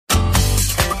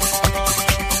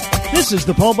This is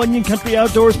the Paul Bunyan Country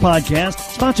Outdoors Podcast,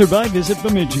 sponsored by Visit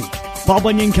Bemidji. Paul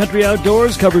Bunyan Country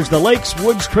Outdoors covers the lakes,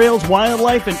 woods, trails,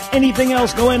 wildlife, and anything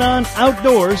else going on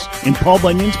outdoors in Paul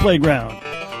Bunyan's playground.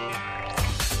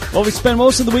 Well, we spend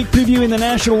most of the week previewing the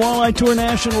National Walleye Tour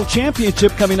National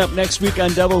Championship coming up next week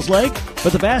on Devil's Lake,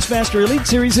 but the Bassmaster Elite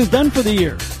Series is done for the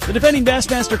year. The defending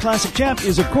Bassmaster Classic champ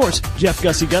is, of course, Jeff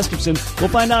 "Gussie" Gustafson. We'll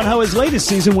find out how his latest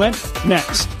season went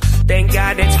next. Thank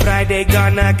God it's Friday,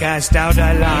 gonna cast out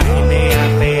a line. The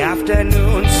happy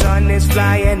afternoon sun is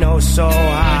flying oh so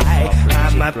high.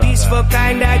 I'm a peaceful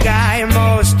kind of guy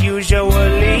most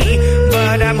usually,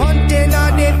 but I'm hunting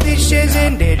on the fishes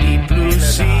in the deep blue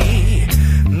sea,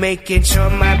 making sure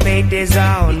my bait is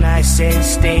all nice and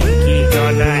stinky.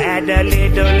 Gonna add a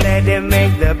little, let it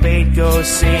make the bait go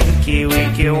sinky.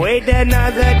 We can wait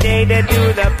another day to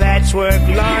do the patchwork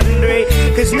laundry,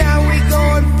 cause now we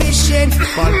going fishing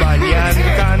on Bunyan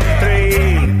Country.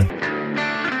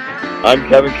 I'm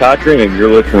Kevin Cochran, and you're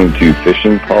listening to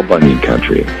Fishing Paul Bunyan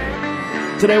Country.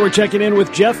 Today we're checking in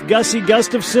with Jeff "Gussie"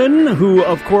 Gustafson, who,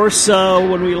 of course,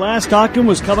 when we last talked to him,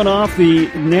 was coming off the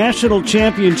national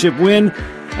championship win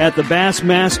at the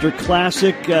Bassmaster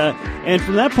Classic. And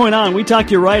from that point on, we talked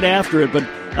to you right after it, but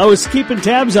I was keeping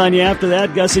tabs on you after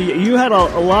that, Gussie. You had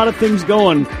a lot of things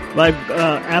going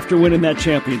after winning that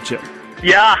championship.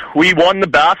 Yeah, we won the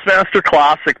Bassmaster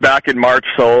Classic back in March,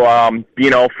 so,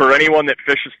 for anyone that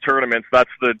fishes tournaments, that's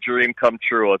the dream come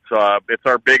true. It's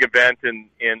our big event in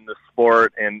the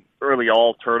sport and really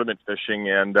all tournament fishing,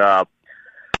 and,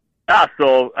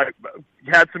 so I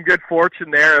had some good fortune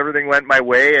there. Everything went my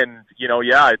way, and,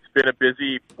 it's been a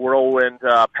busy whirlwind,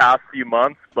 past few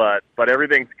months, but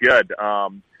everything's good.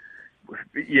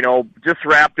 Just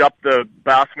wrapped up the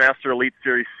Bassmaster Elite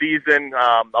Series season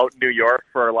out in New York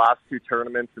for our last two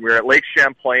tournaments, and we were at Lake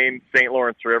Champlain, St.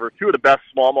 Lawrence River, two of the best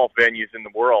smallmouth venues in the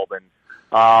world.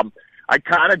 And I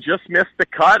kind of just missed the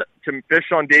cut to fish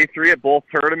on day three at both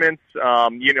tournaments.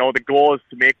 The goal is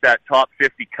to make that top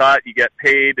 50 cut. You get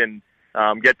paid and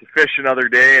get to fish another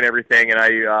day and everything. And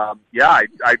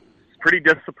I pretty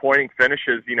disappointing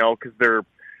finishes, because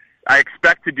I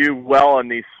expect to do well in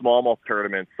these smallmouth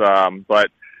tournaments,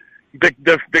 but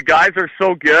the guys are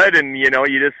so good, and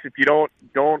if you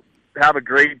don't have a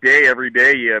great day every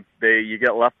day, you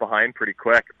get left behind pretty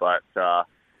quick. But now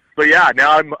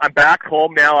I'm back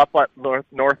home now up at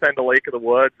north end of Lake of the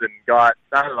Woods, and got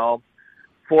 4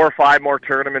 or 5 more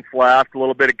tournaments left, a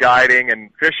little bit of guiding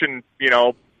and fishing,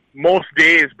 most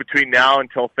days between now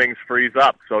until things freeze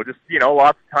up. So just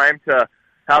lots of time to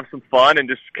have some fun and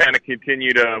just kind of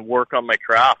continue to work on my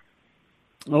craft.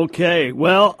 Okay.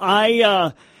 Well,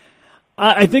 I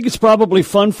think it's probably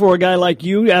fun for a guy like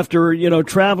you after,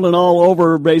 traveling all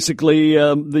over basically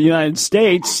the United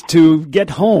States to get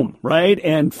home, right?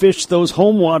 And fish those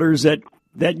home waters that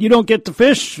you don't get to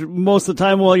fish most of the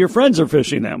time while your friends are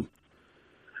fishing them.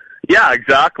 Yeah,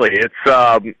 exactly. It's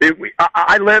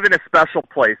I live in a special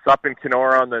place up in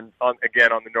Kenora on the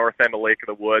north end of Lake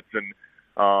of the Woods, and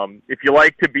if you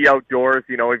like to be outdoors,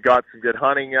 we've got some good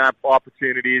hunting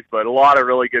opportunities, but a lot of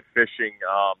really good fishing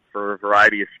for a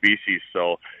variety of species.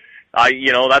 So,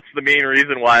 that's the main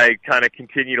reason why I kind of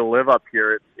continue to live up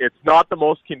here. It's not the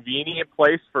most convenient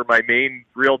place for my main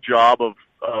real job of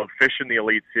fishing the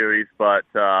Elite Series, but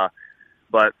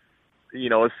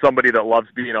as somebody that loves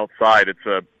being outside,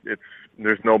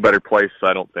 there's no better place,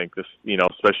 I don't think,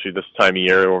 especially this time of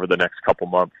year over the next couple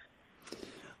months.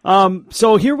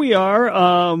 So here we are,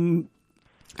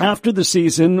 after the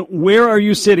season. Where are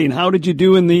you sitting? How did you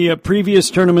do in the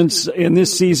previous tournaments in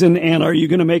this season? And are you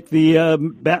going to make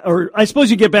or I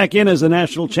suppose you get back in as a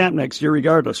national champ next year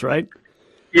regardless, right?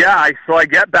 Yeah. So I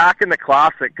get back in the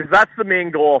Classic because that's the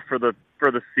main goal for the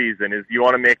season is you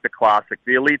want to make the Classic.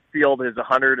 The Elite field is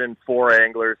 104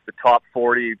 anglers. The top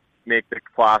 40 make the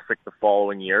Classic the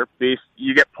following year.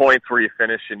 You get points where you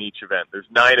finish in each event. There's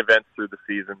 9 events through the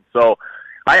season. So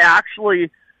I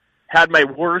actually had my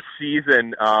worst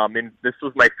season, and this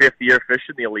was my 5th year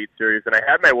fishing the Elite Series, and I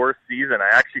had my worst season. I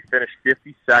actually finished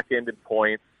 52nd in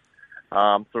points,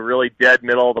 so really dead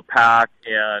middle of the pack,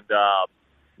 and,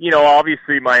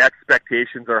 obviously my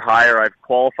expectations are higher. I've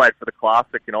qualified for the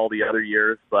Classic in all the other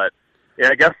years, but yeah,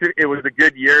 I guess it was a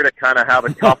good year to kind of have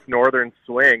a tough northern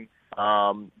swing.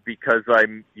 Because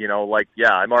I'm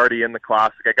already in the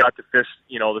Classic. I got to fish,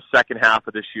 the second half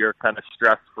of this year kind of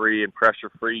stress-free and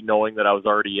pressure-free, knowing that I was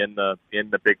already in the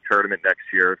big tournament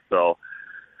next year. So,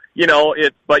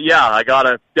 I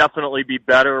gotta definitely be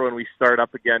better when we start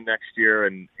up again next year,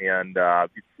 and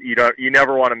you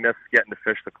never want to miss getting to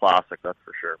fish the Classic, that's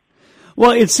for sure.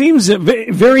 Well, it seems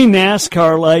very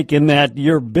NASCAR-like in that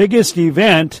your biggest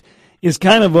event is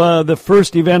kind of the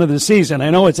first event of the season.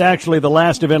 I know it's actually the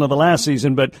last event of the last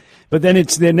season, but then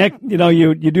it's the next.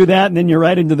 You do that, and then you're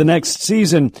right into the next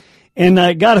season. And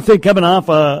I got to think, coming off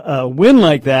a win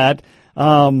like that,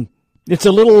 it's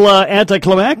a little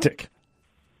anticlimactic.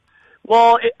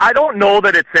 Well, I don't know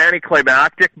that it's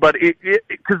anticlimactic, but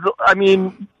because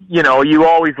you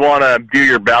always want to do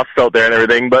your best out there and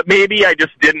everything. But maybe I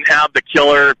just didn't have the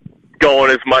killer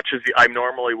going as much as I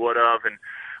normally would have. And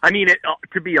I mean,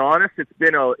 to be honest, it's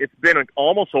been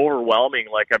almost overwhelming.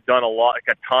 Like I've done a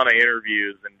ton of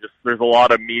interviews, and just there's a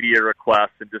lot of media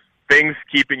requests and just things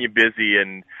keeping you busy,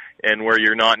 and where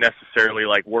you're not necessarily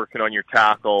like working on your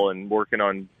tackle and working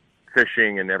on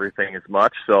fishing and everything as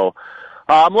much. So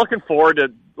I'm looking forward to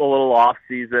a little off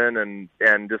season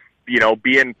and just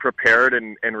being prepared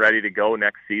and ready to go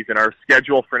next season. Our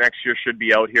schedule for next year should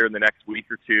be out here in the next week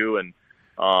or two, and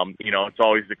it's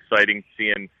always exciting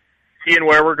seeing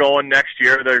where we're going next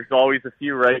year. There's always a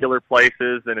few regular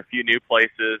places and a few new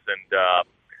places, and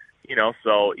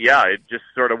so yeah, it just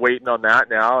sort of waiting on that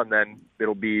now, and then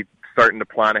it'll be starting to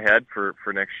plan ahead for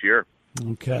next year.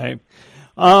 Okay.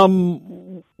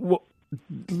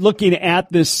 Looking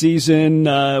at this season,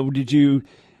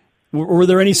 were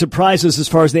there any surprises as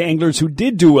far as the anglers who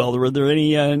did do well? Were there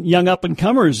any young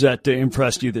up-and-comers that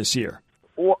impressed you this year?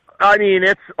 Well, I mean,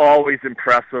 it's always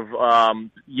impressive.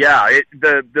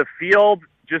 The field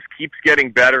just keeps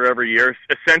getting better every year.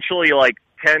 Essentially, like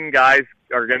 10 guys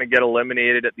are going to get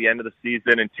eliminated at the end of the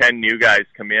season, and 10 new guys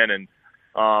come in. And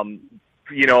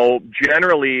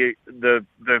generally, the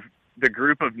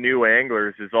group of new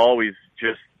anglers is always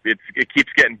just it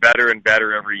keeps getting better and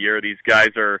better every year. These guys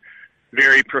are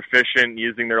very proficient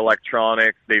using their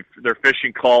electronics. They're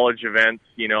fishing college events,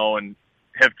 and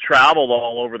have traveled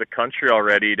all over the country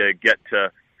already to get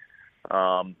to,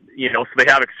 so they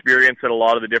have experience at a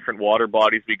lot of the different water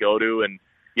bodies we go to. And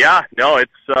yeah, no,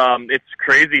 it's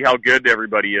crazy how good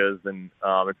everybody is, and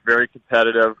it's very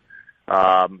competitive.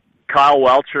 Kyle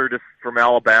Welcher, just from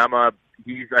Alabama,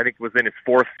 I think was in his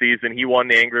 4th season. He won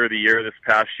the Angler of the Year this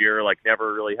past year. Like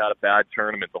never really had a bad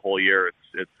tournament the whole year.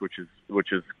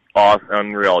 Which is awesome,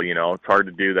 unreal. It's hard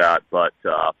to do that, but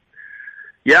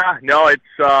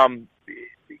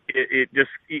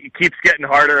it keeps getting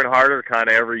harder and harder kind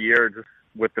of every year, just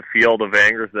with the field of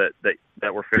anglers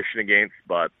that we're fishing against.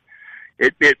 But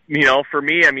it for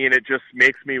me, I mean, it just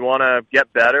makes me want to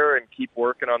get better and keep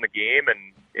working on the game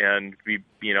and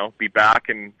be back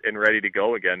and ready to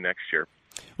go again next year.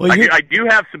 Well, I do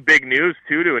have some big news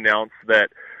too to announce that,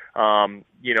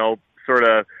 sort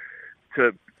of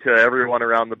to everyone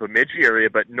around the Bemidji area,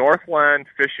 but Northland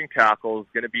Fishing Tackle is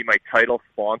going to be my title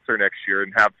sponsor next year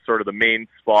and have sort of the main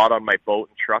spot on my boat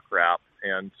and truck wrap.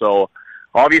 And so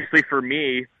obviously for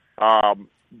me,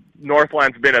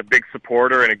 Northland's been a big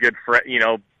supporter and a good friend.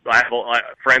 I have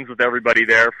friends with everybody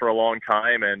there for a long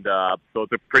time, and so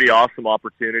it's a pretty awesome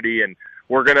opportunity. And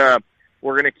we're gonna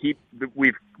keep.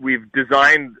 We've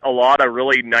designed a lot of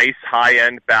really nice high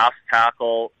end bass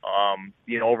tackle,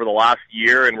 over the last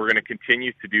year, and we're going to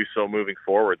continue to do so moving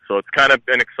forward. So it's kind of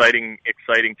an exciting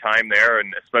time there,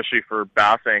 and especially for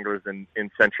bass anglers in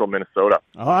central Minnesota.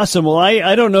 Awesome. Well,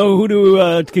 I don't know who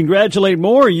to congratulate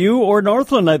more, you or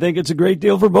Northland. I think it's a great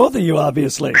deal for both of you,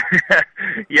 obviously.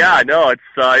 Yeah, no,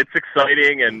 it's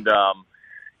exciting, and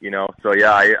so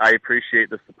yeah, I appreciate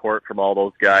the support from all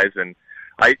those guys. And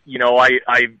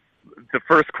the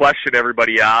first question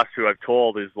everybody asks who I've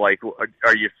told is like,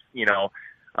 are you,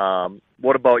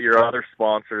 what about your other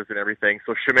sponsors and everything?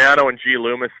 So Shimano and G.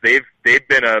 Loomis, they've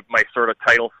been my sort of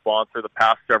title sponsor the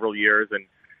past several years, and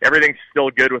everything's still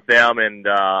good with them. And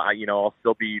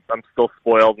I'm still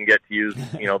spoiled and get to use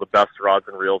the best rods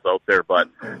and reels out there. But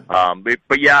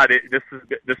yeah, this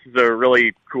is a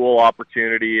really cool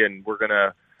opportunity, and we're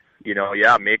gonna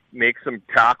make some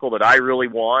tackle that I really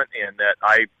want and that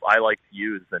I like to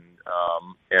use,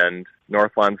 and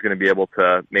Northland's going to be able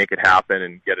to make it happen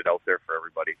and get it out there for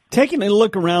everybody. Taking a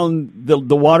look around the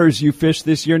waters you fished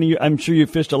this year, and I'm sure you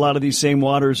fished a lot of these same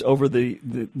waters over the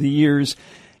years.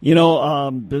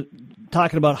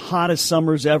 Talking about hottest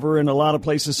summers ever in a lot of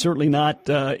places, certainly not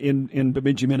in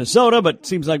Bemidji, Minnesota, but it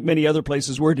seems like many other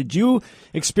places were. Did you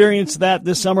experience that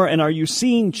this summer, and are you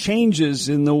seeing changes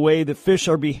in the way the fish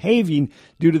are behaving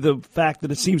due to the fact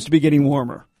that it seems to be getting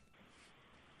warmer?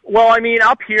 Well, I mean,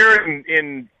 up here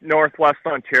in Northwest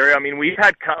Ontario, I mean, we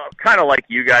had kind of like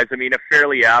you guys, I mean, a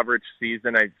fairly average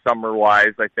season,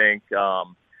 summer-wise, I think.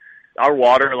 Our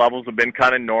water levels have been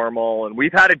kind of normal, and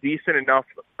we've had a decent enough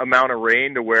amount of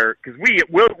rain to where, because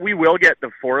we will get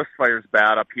the forest fires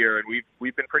bad up here, and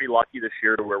we've been pretty lucky this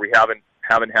year to where we haven't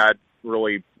had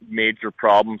really major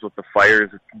problems with the fires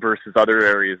versus other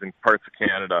areas in parts of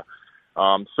Canada.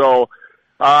 I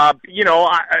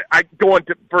go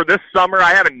into for this summer.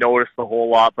 I haven't noticed a whole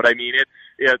lot, but I mean,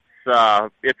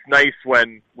 it's nice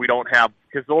when we don't have,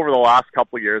 because over the last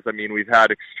couple of years, I mean, we've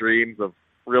had extremes of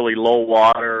really low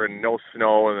water and no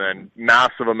snow, and then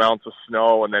massive amounts of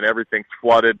snow, and then everything's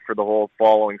flooded for the whole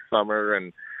following summer.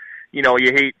 And you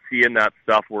hate seeing that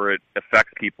stuff where it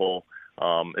affects people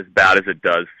as bad as it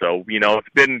does. So it's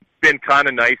been kind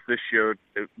of nice this year,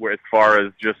 as far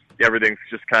as just everything's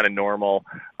just kind of normal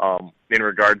in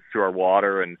regards to our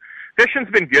water, and fishing's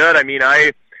been good. I mean,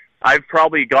 I've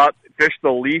probably fished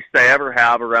the least I ever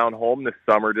have around home this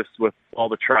summer, just with all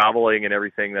the traveling and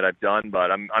everything that I've done.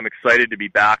 But I'm excited to be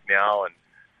back now, and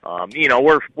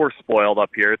we're spoiled up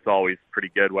here. It's always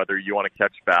pretty good, whether you want to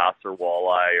catch bass or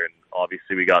walleye, and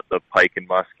obviously we got the pike and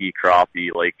muskie,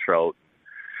 crappie, lake trout.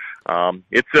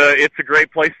 It's a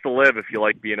great place to live if you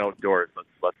like being outdoors.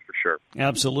 That's for sure.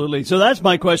 Absolutely. So that's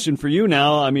my question for you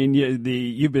now. I mean,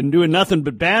 you've been doing nothing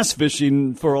but bass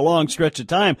fishing for a long stretch of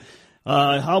time.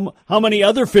 How many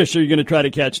other fish are you going to try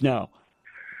to catch now?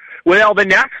 Well, the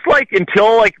next,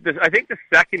 until I think the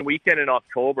second weekend in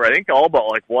October, I think all but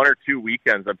 1 or 2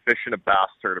 weekends I'm fishing a bass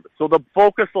tournament. So the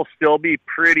focus will still be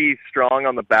pretty strong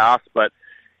on the bass, but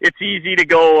it's easy to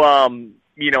go,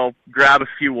 grab a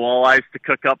few walleyes to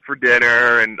cook up for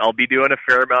dinner, and I'll be doing a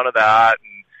fair amount of that. And,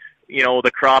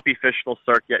 the crappie fish will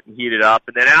start getting heated up.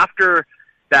 And then after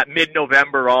that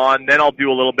mid-November on, then I'll do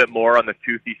a little bit more on the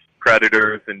toothy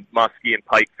predators and muskie and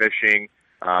pike fishing.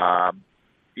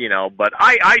 But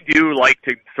I do like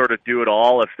to sort of do it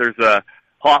all. If there's a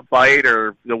hot bite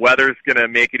or the weather's going to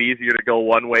make it easier to go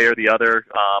one way or the other,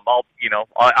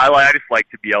 I just like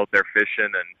to be out there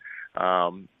fishing,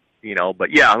 and,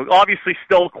 but yeah, obviously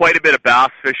still quite a bit of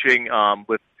bass fishing,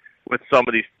 with some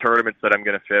of these tournaments that I'm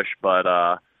going to fish, but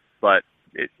I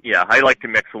like to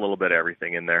mix a little bit of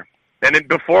everything in there. And then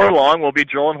before long, we'll be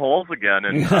drilling holes again,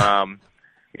 and,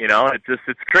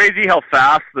 it's crazy how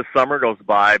fast the summer goes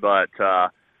by, but,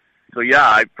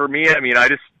 for me, I mean, I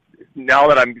just, now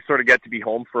that I'm sort of get to be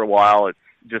home for a while, it's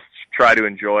just try to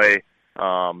enjoy,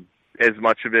 as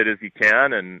much of it as you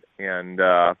can, and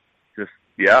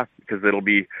because it'll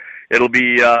be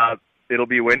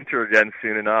winter again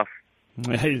soon enough.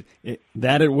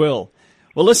 That it will.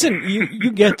 Well, listen,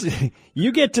 you get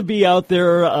to be out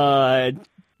there,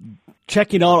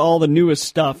 checking out all the newest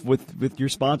stuff with your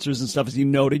sponsors and stuff. As you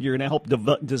noted, you're going to help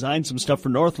design some stuff for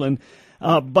Northland.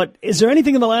 But is there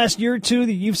anything in the last year or two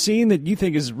that you've seen that you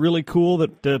think is really cool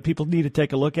that people need to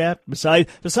take a look at besides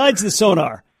the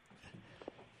sonar?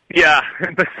 Yeah,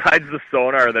 besides the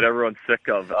sonar that everyone's sick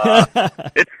of.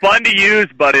 It's fun to use,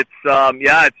 but it's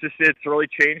really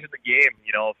changing the game,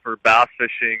 for bass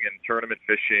fishing and tournament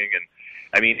fishing. And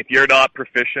I mean, if you're not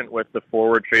proficient with the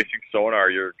forward-facing sonar,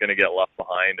 you're going to get left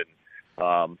behind. And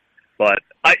but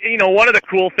one of the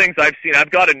cool things I've seen,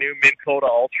 I've got a new Minn Kota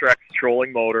Ultrex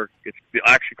trolling motor. It's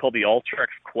actually called the Ultrex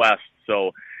Quest.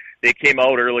 So they came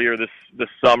out earlier this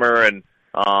summer, and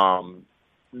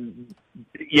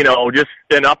just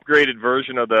an upgraded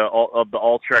version of the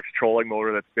Ultrex trolling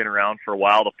motor that's been around for a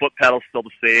while. The foot pedal's still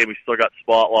the same. We still got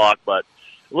spot lock, but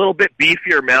a little bit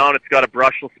beefier mount. It's got a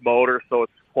brushless motor, so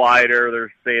it's quieter.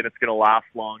 They're saying it's going to last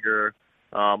longer.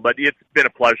 But it's been a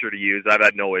pleasure to use. I've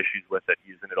had no issues with it,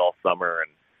 using it all summer,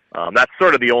 and that's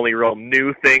sort of the only real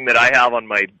new thing that I have on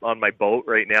my boat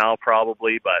right now,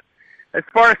 probably. But as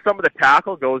far as some of the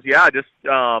tackle goes, just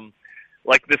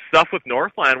like this stuff with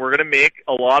Northland, we're going to make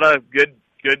a lot of good,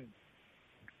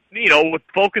 with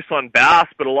focus on bass,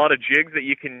 but a lot of jigs that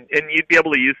you can, and you'd be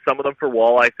able to use some of them for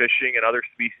walleye fishing and other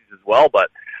species as well. But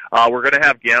we're going to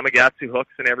have Gamakatsu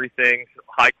hooks and everything,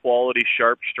 high quality,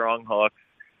 sharp, strong hooks.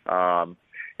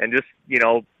 And just,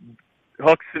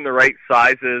 hooks in the right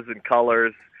sizes and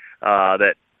colors,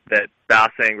 that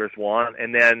bass anglers want.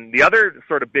 And then the other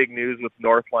sort of big news with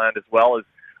Northland as well is,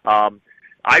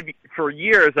 for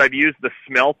years I've used the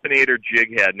Smeltinator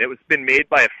jig head, and it was been made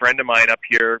by a friend of mine up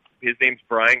here. His name's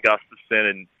Brian Gustafson,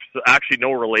 and actually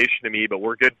no relation to me, but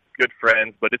we're good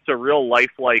friends. But it's a real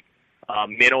lifelike,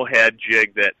 minnow head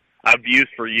jig that I've used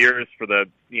for years for the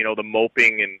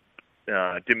moping and,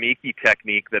 Demiki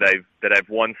technique that I've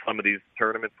won some of these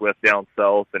tournaments with down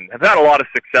south, and have had a lot of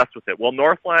success with it. Well,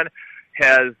 Northland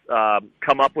has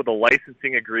come up with a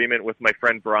licensing agreement with my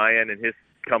friend Brian and his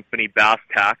company Bass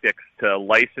Tactics to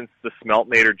license the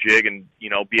Smeltinator jig and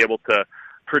be able to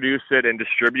produce it and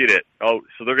distribute it. So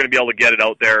they're going to be able to get it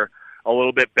out there a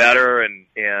little bit better, and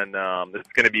it's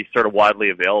going to be sort of widely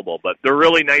available. But they're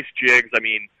really nice jigs. I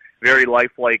mean, very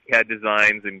lifelike head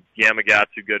designs and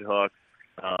Gamakatsu good hooks.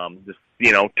 Just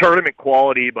tournament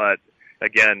quality, but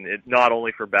again, it's not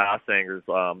only for bass anglers.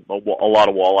 A lot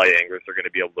of walleye anglers are going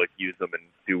to be able to use them and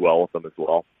do well with them as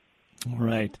well. All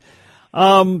right.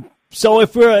 So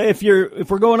if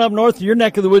we're going up north to your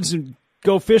neck of the woods and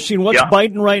go fishing, what's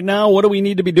biting right now? What do we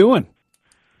need to be doing?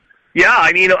 Yeah,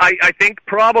 I mean, I think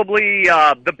probably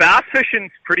the bass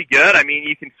fishing's pretty good. I mean,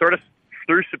 you can sort of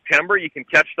through September, you can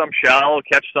catch some shallow,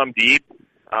 catch some deep.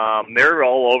 They're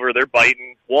all over. They're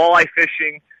biting. Walleye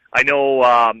fishing, I know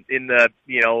in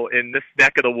this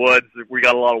neck of the woods, we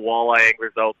got a lot of walleye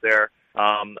anglers out there.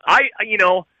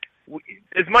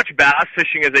 As much bass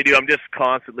fishing as I do, I'm just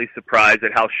constantly surprised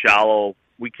at how shallow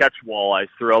we catch walleyes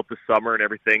throughout the summer and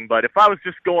everything. But if I was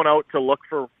just going out to look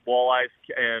for walleyes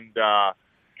and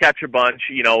catch a bunch,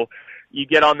 you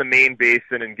get on the main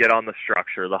basin and get on the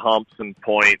structure, the humps and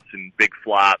points and big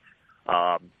flats.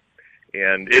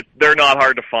 And they're not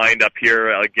hard to find up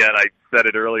here. Again, I said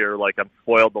it earlier, like I'm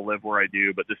spoiled to live where I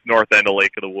do, but this north end of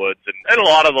Lake of the Woods and a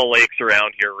lot of the lakes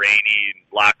around here, Rainy,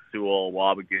 Lac Sewell,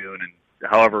 Wabigoon, and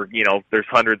however, there's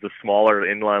hundreds of smaller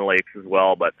inland lakes as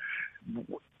well, but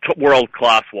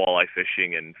world-class walleye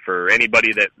fishing. And for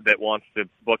anybody that wants to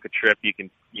book a trip, you can,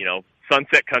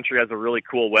 Sunset Country has a really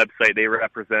cool website. They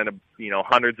represent,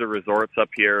 hundreds of resorts up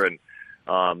here, and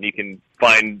you can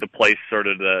find the place sort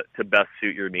of to best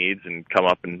suit your needs and come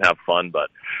up and have fun. But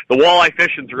the walleye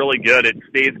fishing's really good. It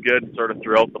stays good sort of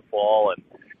throughout the fall.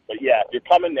 But yeah, if you're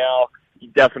coming now, you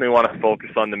definitely want to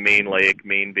focus on the main lake,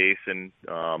 main basin.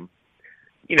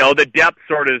 The depth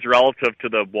sort of is relative to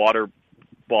the water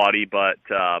body, but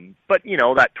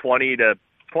that 20 to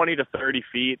 30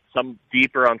 feet, some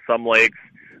deeper on some lakes,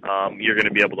 you're going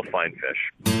to be able to find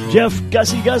fish. Jeff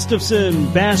Gussie Gustafson,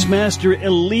 Bassmaster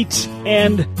Elite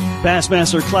and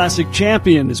Bassmaster Classic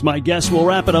Champion, is my guest. We'll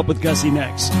wrap it up with Gussie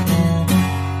next.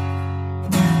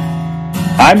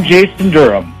 I'm Jason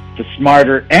Durham, the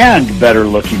smarter and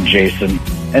better-looking Jason,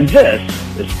 and this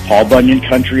is Paul Bunyan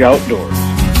Country Outdoors.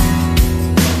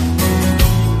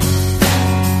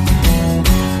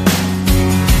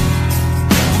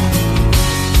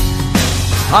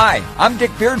 Hi, I'm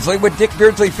Dick Beardsley with Dick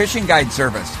Beardsley Fishing Guide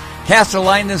Service. Cast a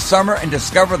line this summer and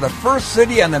discover the first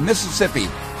city on the Mississippi.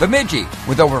 Bemidji,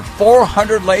 with over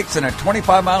 400 lakes and a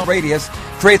 25-mile radius,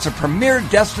 creates a premier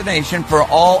destination for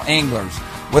all anglers.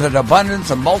 With an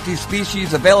abundance of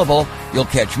multi-species available, you'll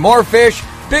catch more fish,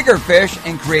 bigger fish,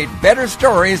 and create better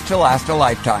stories to last a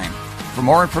lifetime. For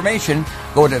more information,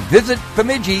 go to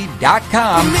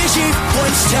visitbemidji.com. Bemidji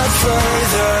one step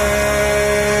further.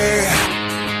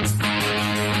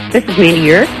 This is Mandy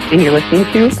Urick, and you're listening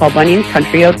to Paul Bunyan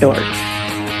Country Outdoors.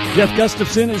 Jeff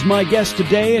Gustafson is my guest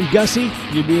today, and Gussie,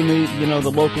 you're doing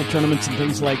the local tournaments and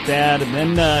things like that, and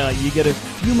then you get a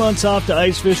few months off to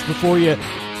ice fish before you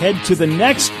head to the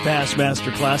next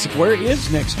Bassmaster Classic. Where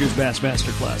is next year's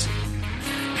Bassmaster Classic?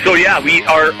 So yeah,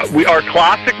 our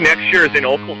classic next year is in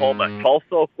Oklahoma,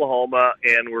 Tulsa, Oklahoma,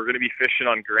 and we're going to be fishing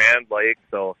on Grand Lake.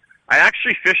 So I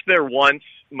actually fished there once,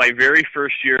 my very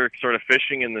first year sort of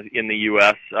fishing in the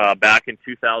U.S. Back in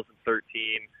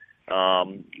 2013.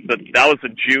 But that was a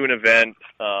June event,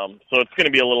 so it's going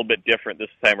to be a little bit different this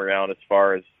time around as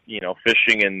far as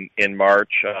fishing in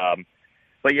March.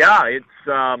 But yeah, it's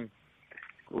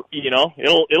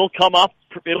it'll come up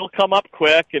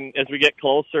quick and as we get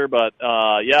closer. But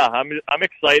yeah, I'm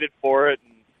excited for it.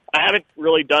 I haven't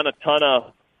really done a ton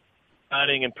of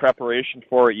planning and preparation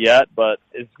for it yet, but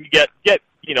as we get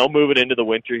moving into the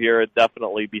winter here, I'd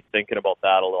definitely be thinking about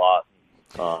that a lot.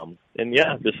 And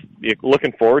yeah, just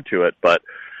looking forward to it. But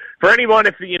for anyone,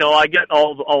 if I get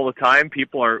all the time,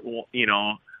 people are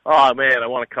oh man, I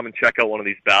want to come and check out one of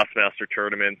these Bassmaster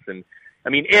tournaments. And I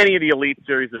mean, any of the Elite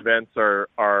Series events are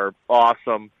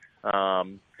awesome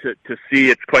to see.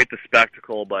 It's quite the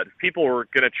spectacle. But if people were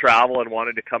going to travel and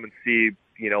wanted to come and see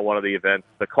one of the events,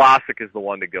 the Classic is the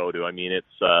one to go to. I mean,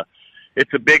 it's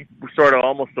a big sort of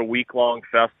almost a week-long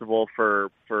festival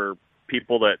for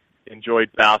people that enjoyed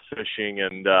bass fishing,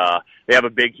 and they have a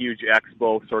big, huge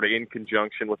expo sort of in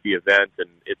conjunction with the event, and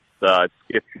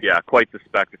it's quite the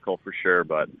spectacle for sure.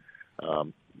 But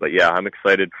yeah, I'm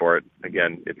excited for it.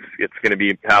 Again, it's going to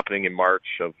be happening in March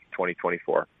of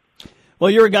 2024. Well,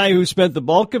 you're a guy who spent the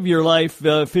bulk of your life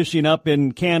fishing up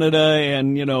in Canada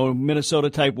and,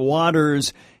 Minnesota-type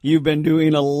waters. You've been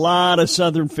doing a lot of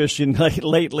southern fishing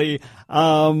lately.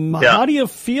 How do you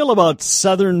feel about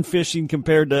southern fishing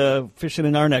compared to fishing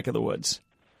in our neck of the woods?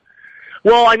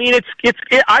 Well, I mean,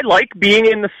 I like being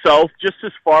in the South just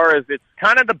as far as it's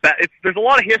kind of there's a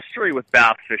lot of history with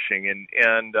bass fishing,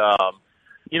 and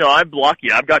I'm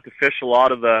lucky. I've got to fish a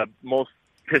lot of the most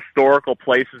historical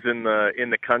places in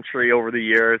the country over the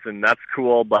years, and that's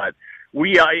cool. But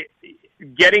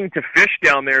getting to fish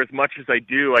down there as much as I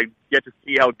do, I get to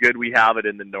see how good we have it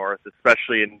in the north,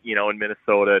 especially in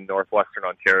Minnesota and northwestern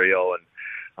Ontario.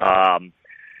 And,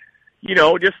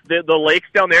 just the lakes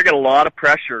down there get a lot of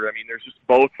pressure. I mean, there's just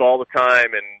boats all the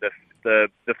time, and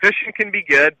the fishing can be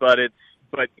good, but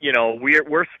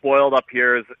we're spoiled up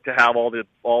here to have all the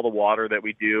water that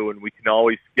we do, and we can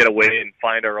always get away and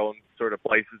find our own sort of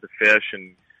places to fish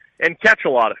and catch a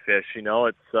lot of fish.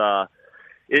 It's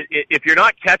if you're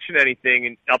not catching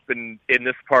anything up in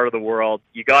this part of the world,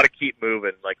 you got to keep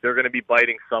moving. Like, they're going to be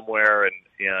biting somewhere, and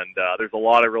there's a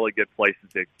lot of really good places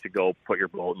to go put your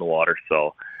boat in the water.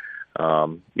 So,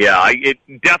 it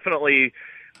definitely,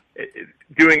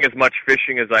 doing as much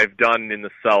fishing as I've done in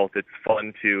the South, it's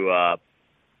fun to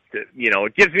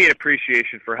it gives me an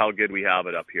appreciation for how good we have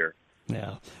it up here.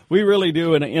 Yeah, we really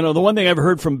do. And, the one thing I've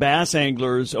heard from bass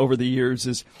anglers over the years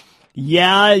is,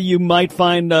 yeah, you might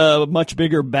find a much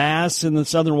bigger bass in the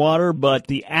southern water, but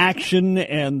the action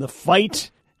and the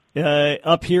fight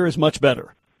up here is much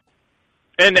better.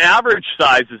 And the average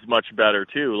size is much better,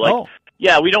 too.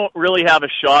 Yeah, we don't really have a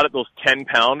shot at those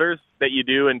 10-pounders that you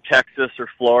do in Texas or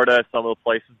Florida, some of the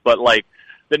places. But,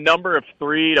 the number of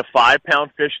 3 to 5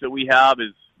 pound fish that we have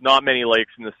is not many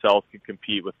lakes in the South can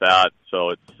compete with that. So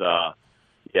it's,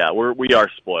 we are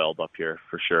spoiled up here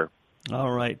for sure.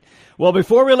 All right. Well,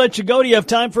 before we let you go, do you have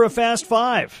time for a Fast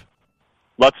Five?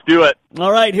 Let's do it.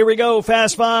 All right, here we go.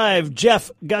 Fast Five. Jeff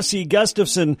Gussie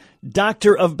Gustafson,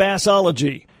 Doctor of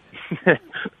Bassology.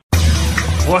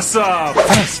 What's up?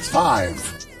 Fast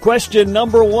Five. Question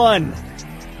number 1.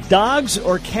 Dogs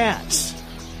or cats?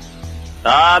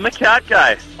 I'm a cat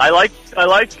guy. I like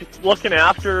looking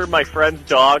after my friends'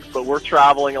 dogs, but we're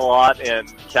traveling a lot,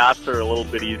 and cats are a little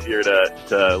bit easier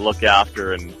to look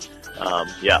after. And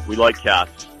we like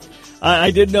cats. I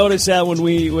did notice that when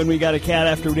we got a cat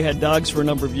after we had dogs for a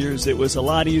number of years, it was a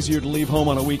lot easier to leave home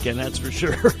on a weekend. That's for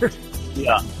sure.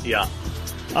 Yeah.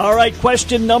 All right.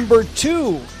 Question number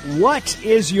 2. What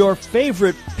is your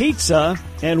favorite pizza,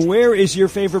 and where is your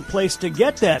favorite place to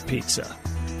get that pizza?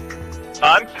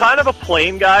 I'm kind of a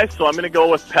plain guy, so I'm going to go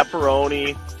with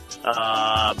pepperoni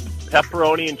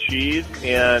and cheese,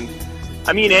 and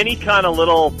I mean any kind of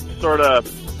little sort of,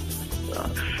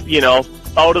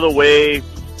 out of the way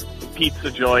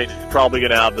pizza joint is probably going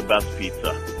to have the best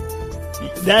pizza.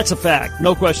 That's a fact,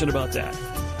 no question about that.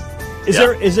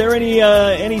 Is there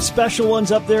any special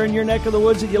ones up there in your neck of the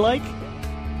woods that you like?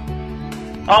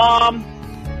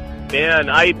 Man,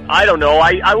 I don't know.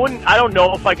 I don't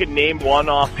know if I could name one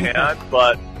offhand,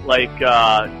 but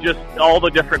just all the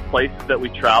different places that we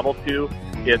travel to,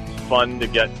 it's fun to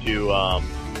get to,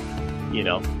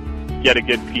 get a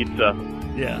good pizza.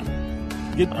 Yeah.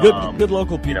 Good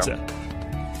local pizza.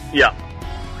 Yeah.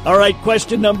 All right,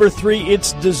 question number 3.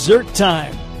 It's dessert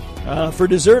time. For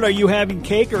dessert, are you having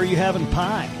cake or are you having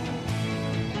pie?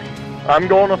 I'm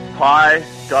going with pie.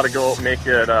 Got to go make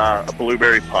it a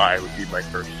blueberry pie would be my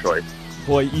first choice.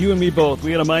 Boy, you and me both.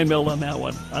 We had a mind meld on that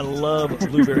one. I love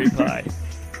blueberry pie.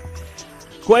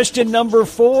 Question number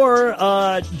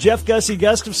 4. Jeff Gussie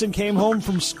Gustafson came home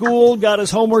from school, got his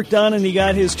homework done, and he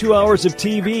got his 2 hours of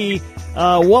TV.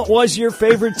 What was your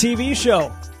favorite TV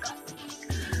show?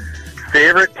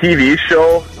 Favorite TV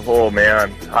show? Oh,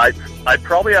 man. I'd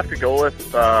probably have to go with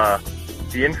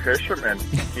Being Fishermen.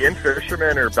 Being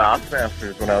Fishermen or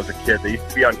Bassmasters when I was a kid. They used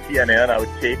to be on TNN. I would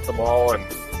tape them all and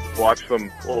watch them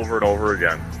over and over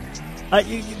again.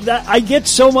 I get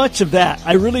so much of that.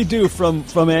 I really do from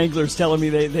anglers telling me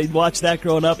they watch that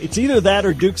growing up. It's either that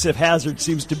or Dukes of Hazzard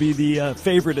seems to be the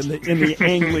favorite in the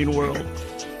angling world.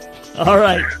 All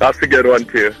right. That's a good one,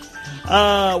 too.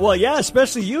 Well, yeah,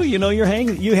 especially you. You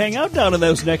hang out down in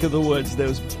those neck of the woods,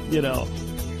 those,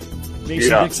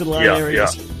 Mason-Dixon line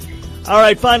areas. Yeah. All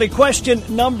right, finally, question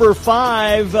number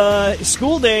 5.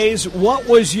 School days, what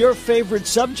was your favorite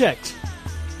subject?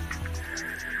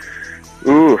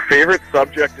 Ooh, favorite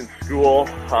subject in school?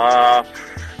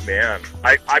 Man,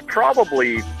 I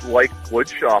probably liked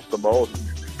woodshop the most.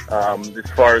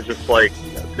 As far as just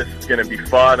this is going to be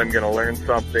fun, I'm going to learn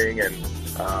something, and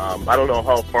I don't know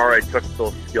how far I took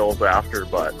those skills after,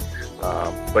 but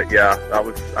yeah,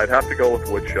 I'd have to go with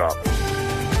woodshop.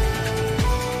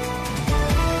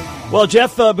 Well,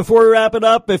 Jeff, before we wrap it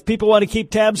up, if people want to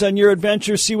keep tabs on your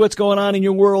adventures, see what's going on in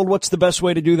your world, what's the best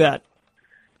way to do that?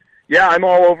 Yeah, I'm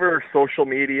all over social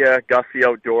media, Gussy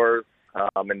Outdoors,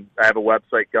 and I have a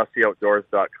website,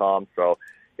 gussyoutdoors.com. So,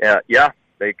 yeah,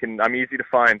 I'm easy to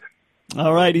find.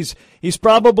 All right, he's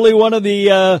probably one of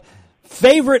the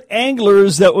favorite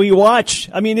anglers that we watch.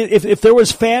 I mean, if there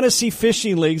was fantasy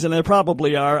fishing leagues, and there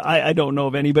probably are, I don't know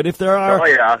of any, but if there are... Oh,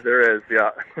 yeah, there is, yeah.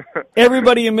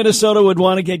 Everybody in Minnesota would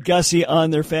want to get Gussy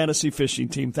on their fantasy fishing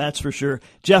team, that's for sure.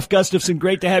 Jeff Gustafson,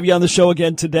 great to have you on the show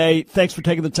again today. Thanks for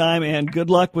taking the time, and good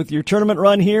luck with your tournament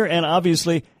run here, and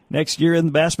obviously next year in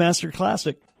the Bassmaster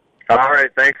Classic. All right,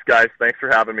 thanks, guys. Thanks for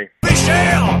having me.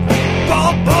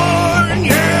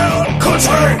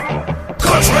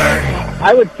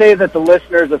 I would say that the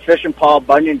listeners of Fish and Paul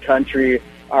Bunyan Country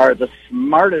are the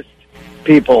smartest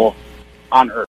people on earth.